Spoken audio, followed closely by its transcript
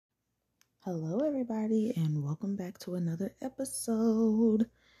Hello, everybody, and welcome back to another episode.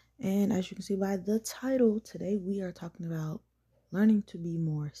 And as you can see by the title, today we are talking about learning to be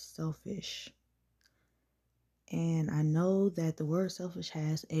more selfish. And I know that the word selfish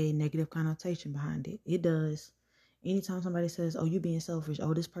has a negative connotation behind it. It does. Anytime somebody says, oh, you being selfish,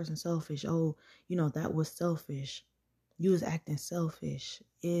 oh, this person's selfish, oh, that was selfish, you was acting selfish,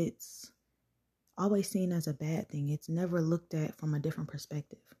 it's always seen as a bad thing. It's never looked at from a different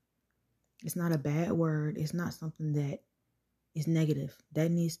perspective. It's not a bad word. It's not something that is negative.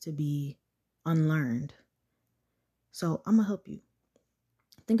 That needs to be unlearned. So I'm going to help you.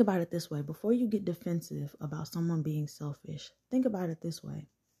 Think about it this way. Before you get defensive about someone being selfish, think about it this way.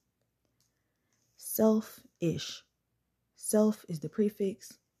 Selfish. Self is the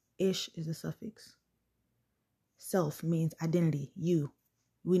prefix. Ish is the suffix. Self means identity, you.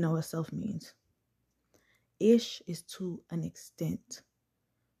 We know what self means. Ish is to an extent.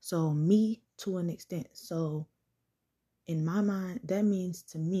 So me to an extent. So in my mind, that means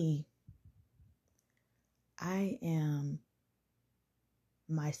to me, I am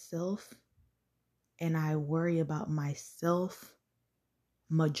myself and I worry about myself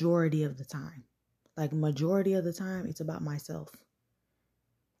majority of the time. Like majority of the time, it's about myself.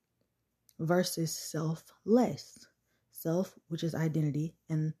 Versus selfless. Self, which is identity,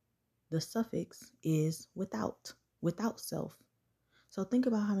 and the suffix is without self. So think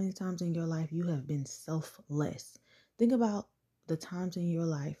about how many times in your life you have been selfless. Think about the times in your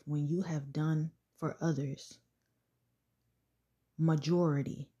life when you have done for others.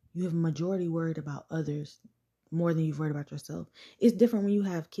 Majority. You have majority worried about others more than you've worried about yourself. It's different when you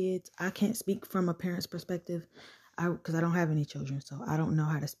have kids. I can't speak from a parent's perspective because I don't have any children, so I don't know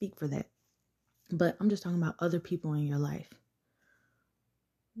how to speak for that. But I'm just talking about other people in your life.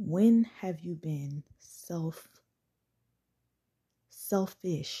 When have you been selfish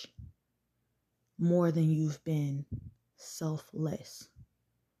more than you've been selfless?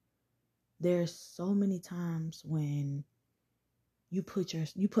 There's so many times when you put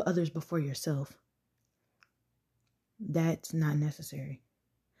others before yourself. That's not necessary.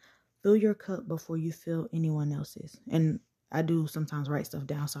 Fill your cup before you fill anyone else's. And I do sometimes write stuff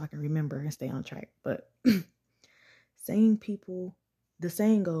down so I can remember and stay on track. But the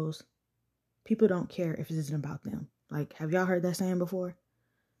saying goes, people don't care if it isn't about them. Like, have y'all heard that saying before?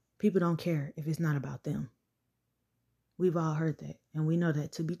 People don't care if it's not about them. We've all heard that. And we know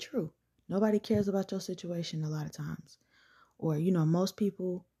that to be true. Nobody cares about your situation a lot of times. Or, most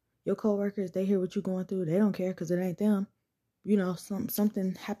people, your coworkers, they hear what you're going through. They don't care because it ain't them.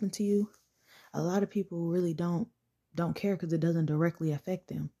 Something happened to you. A lot of people really don't care because it doesn't directly affect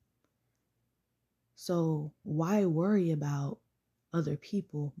them. So why worry about other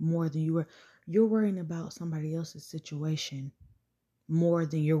people more than you're worrying about somebody else's situation more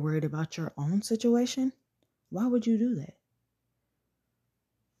than you're worried about your own situation? Why would you do that?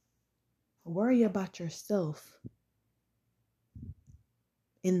 Worry about yourself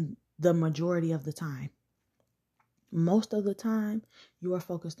in the majority of the time. Most of the time, you are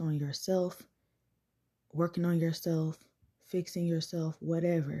focused on yourself, working on yourself, fixing yourself,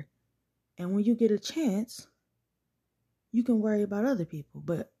 whatever. And when you get a chance, you can worry about other people,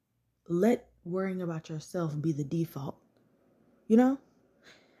 but let worrying about yourself be the default,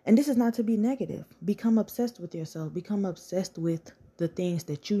 And this is not to be negative. Become obsessed with yourself. Become obsessed with the things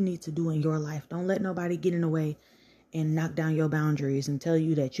that you need to do in your life. Don't let nobody get in the way and knock down your boundaries and tell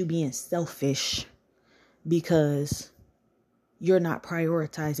you that you're being selfish because you're not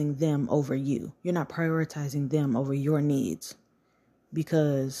prioritizing them over you. You're not prioritizing them over your needs,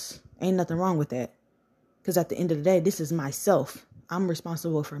 because ain't nothing wrong with that. Because at the end of the day, this is myself. I'm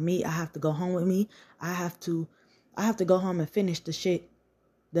responsible for me. I have to go home with me. I have to go home and finish the shit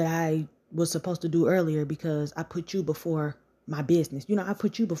that I was supposed to do earlier because I put you before my business. I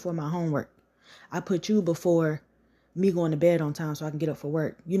put you before my homework. I put you before me going to bed on time so I can get up for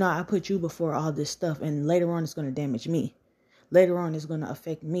work. I put you before all this stuff, and later on it's going to damage me. Later on it's going to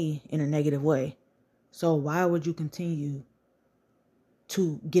affect me in a negative way. So why would you continue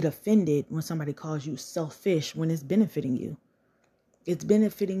to get offended when somebody calls you selfish when it's benefiting you? It's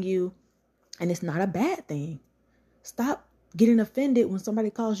benefiting you, and it's not a bad thing. Stop getting offended when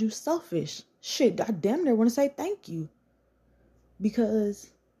somebody calls you selfish. Shit, I damn near want to say thank you, because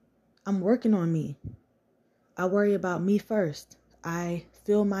I'm working on me. I worry about me first. I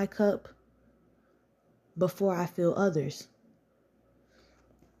fill my cup before I fill others.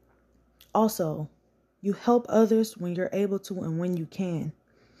 Also, you help others when you're able to and when you can.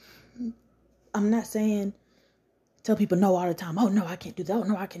 I'm not saying tell people no all the time. Oh, no, I can't do that. Oh,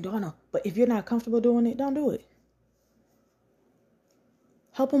 no, I can do it. No. But if you're not comfortable doing it, don't do it.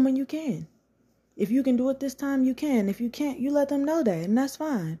 Help them when you can. If you can do it this time, you can. If you can't, you let them know that, and that's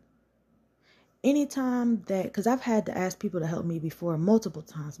fine. Anytime that, because I've had to ask people to help me before multiple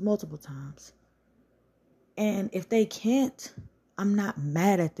times. And if they can't, I'm not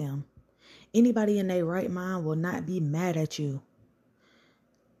mad at them. Anybody in their right mind will not be mad at you.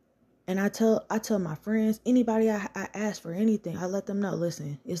 And I tell my friends, anybody I ask for anything, I let them know,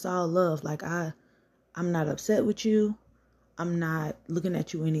 listen, it's all love. Like I'm not upset with you. I'm not looking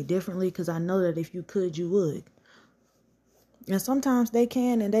at you any differently, because I know that if you could, you would. And sometimes they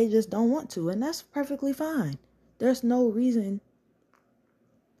can and they just don't want to. And that's perfectly fine. There's no reason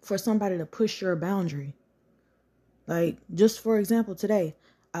for somebody to push your boundary. Like, just for example, today,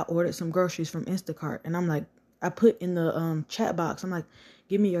 I ordered some groceries from Instacart. And I'm like, I put in the chat box, I'm like,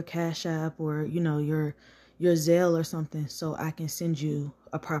 give me your Cash App or, your Zelle or something so I can send you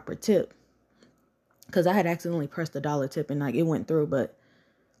a proper tip. Because I had accidentally pressed the $1 tip and like it went through. But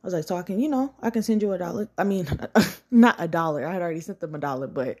I was like, so I can send you $1. I mean, not $1. I had already sent them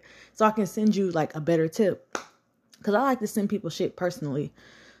 $1, but so I can send you like a better tip. Because I like to send people shit personally.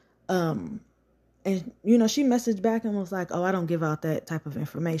 And, she messaged back and was like, oh, I don't give out that type of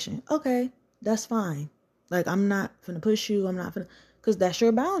information. Okay, that's fine. Like, I'm not finna push you. Because that's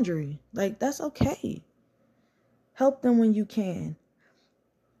your boundary. Like, that's okay. Help them when you can.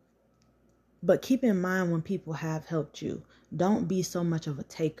 But keep in mind when people have helped you, don't be so much of a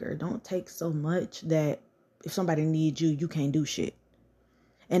taker. Don't take so much that if somebody needs you, you can't do shit.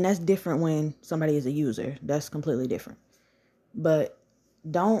 And that's different when somebody is a user. That's completely different. But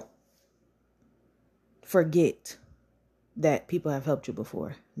don't forget that people have helped you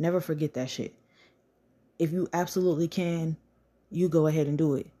before. Never forget that shit. If you absolutely can, you go ahead and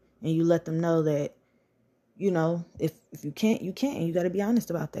do it. And you let them know that, if you can't, you can't. You got to be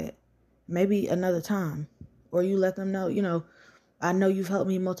honest about that. Maybe another time. Or you let them know, I know you've helped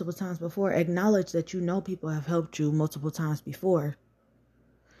me multiple times before. Acknowledge that people have helped you multiple times before.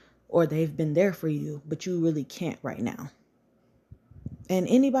 Or they've been there for you, but you really can't right now. And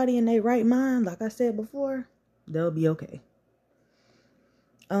anybody in their right mind, like I said before, they'll be okay.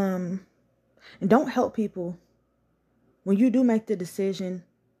 And don't help people when you do make the decision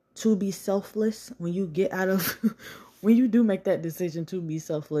to be selfless. When you get out of, when you do make that decision to be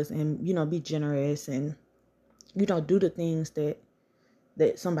selfless and, be generous and, do the things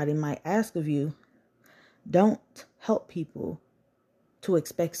that somebody might ask of you, don't help people to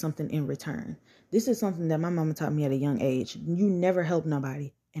expect something in return. This is something that my mama taught me at a young age. You never help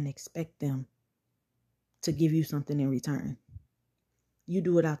nobody and expect them to give you something in return. You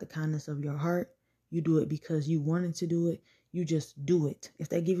do it out the kindness of your heart. You do it because you wanted to do it. You just do it. If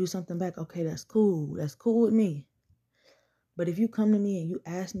they give you something back, okay, that's cool. That's cool with me. But if you come to me and you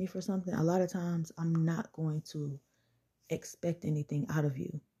ask me for something, a lot of times I'm not going to expect anything out of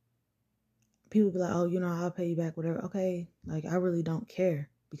you. People be like, oh, I'll pay you back, whatever. Okay, like I really don't care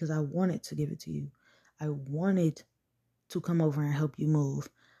because I wanted to give it to you. I wanted to come over and help you move.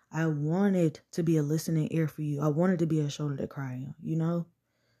 I wanted to be a listening ear for you. I wanted to be a shoulder to cry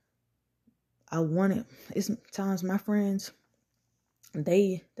on, it's times my friends,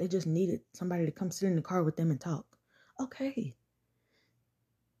 they just needed somebody to come sit in the car with them and talk. Okay.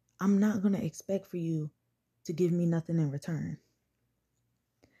 I'm not going to expect for you to give me nothing in return.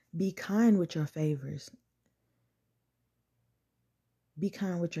 Be kind with your favors. Be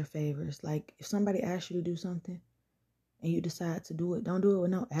kind with your favors. Like if somebody asks you to do something and you decide to do it, don't do it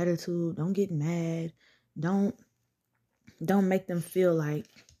with no attitude. Don't get mad. Don't make them feel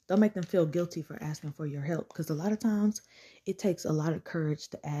guilty for asking for your help. Because a lot of times it takes a lot of courage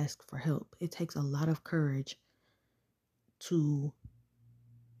to ask for help. It takes a lot of courage to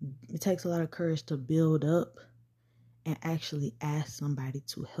build up and actually ask somebody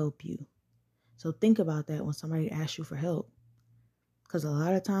to help you. So think about that when somebody asks you for help. Because a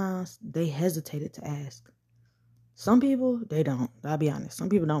lot of times they hesitated to ask. Some people, they don't. I'll be honest. Some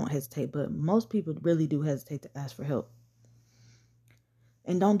people don't hesitate, but most people really do hesitate to ask for help.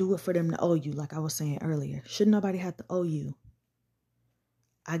 And don't do it for them to owe you, like I was saying earlier. Should nobody have to owe you?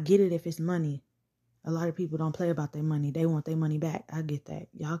 I get it if it's money. A lot of people don't play about their money. They want their money back. I get that.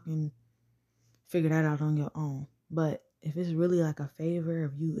 Y'all can figure that out on your own. But if it's really like a favor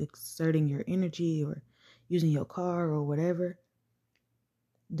of you exerting your energy or using your car or whatever,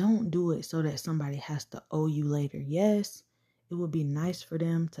 don't do it so that somebody has to owe you later. Yes, it would be nice for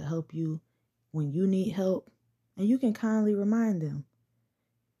them to help you when you need help. And you can kindly remind them.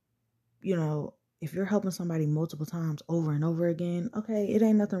 If you're helping somebody multiple times over and over again, okay, it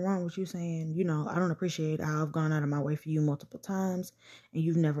ain't nothing wrong with you saying, I don't appreciate how I've gone out of my way for you multiple times and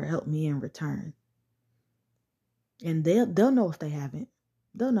you've never helped me in return. And they'll know if they haven't.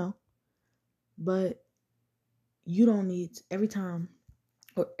 They'll know. But you don't need every time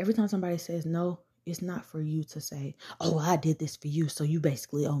somebody says no, it's not for you to say, oh, I did this for you, so you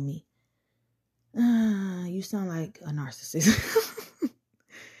basically owe me. You sound like a narcissist.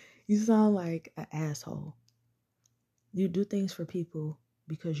 You sound like an asshole. You do things for people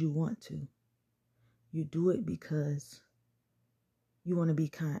because you want to. You do it because you want to be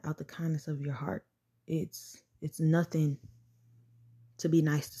kind, out the kindness of your heart. It's nothing to be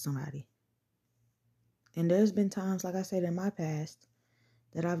nice to somebody. And there's been times, like I said, in my past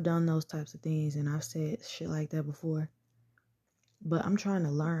that I've done those types of things and I've said shit like that before. But I'm trying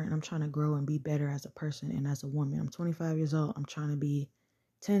to learn. I'm trying to grow and be better as a person and as a woman. I'm 25 years old. I'm trying to be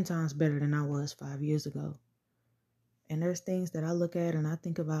 10 times better than I was 5 years ago. And there's things that I look at and I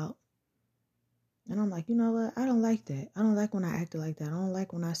think about. And I'm like, you know what? I don't like that. I don't like when I acted like that. I don't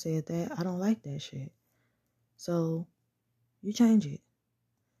like when I said that. I don't like that shit. So you change it.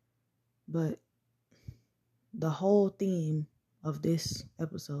 But the whole theme of this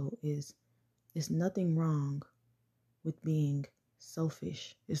episode is there's nothing wrong with being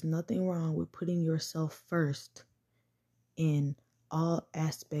selfish. There's nothing wrong with putting yourself first in all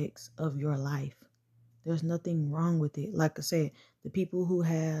aspects of your life. There's nothing wrong with it. Like I said, the people who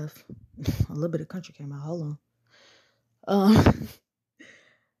have a little bit of country came out. Hold on.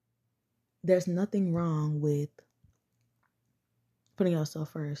 There's nothing wrong with putting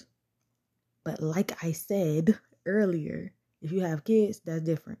yourself first. But like I said earlier, if you have kids, that's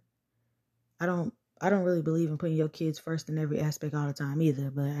different. I don't really believe in putting your kids first in every aspect all the time either,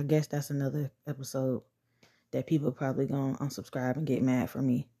 but I guess that's another episode that people are probably gonna unsubscribe and get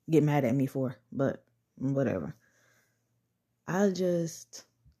mad at me for, but whatever. I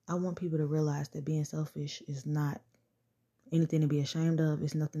want people to realize that being selfish is not anything to be ashamed of.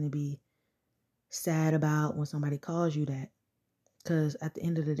 It's nothing to be sad about when somebody calls you that. Because at the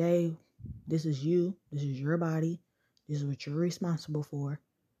end of the day, this is you. This is your body. This is what you're responsible for.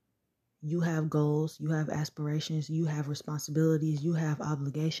 You have goals. You have aspirations. You have responsibilities. You have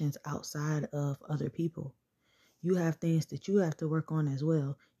obligations outside of other people. You have things that you have to work on as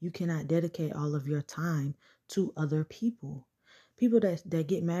well. You cannot dedicate all of your time to other people. People that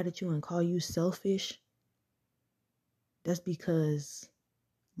get mad at you and call you selfish, that's because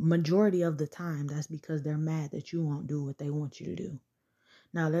majority of the time, that's because they're mad that you won't do what they want you to do.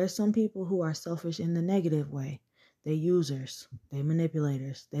 Now, there's some people who are selfish in the negative way. They users, they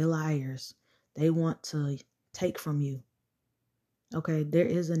manipulators, they liars. They want to take from you. Okay, there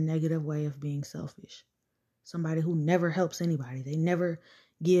is a negative way of being selfish. Somebody who never helps anybody. They never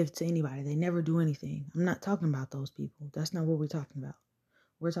give to anybody. They never do anything. I'm not talking about those people. That's not what we're talking about.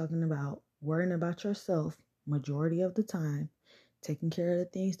 We're talking about worrying about yourself majority of the time, taking care of the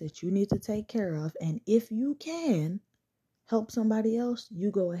things that you need to take care of. And if you can help somebody else,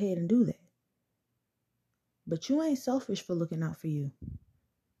 you go ahead and do that. But you ain't selfish for looking out for you.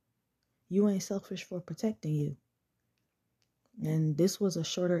 You ain't selfish for protecting you. And this was a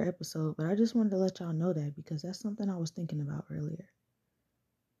shorter episode, but I just wanted to let y'all know that because that's something I was thinking about earlier.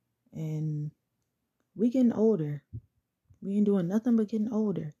 And we getting older. We ain't doing nothing but getting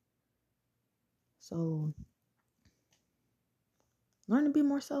older. So learn to be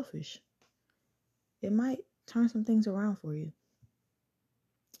more selfish. It might turn some things around for you.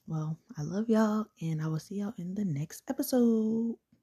 Well, I love y'all, and I will see y'all in the next episode.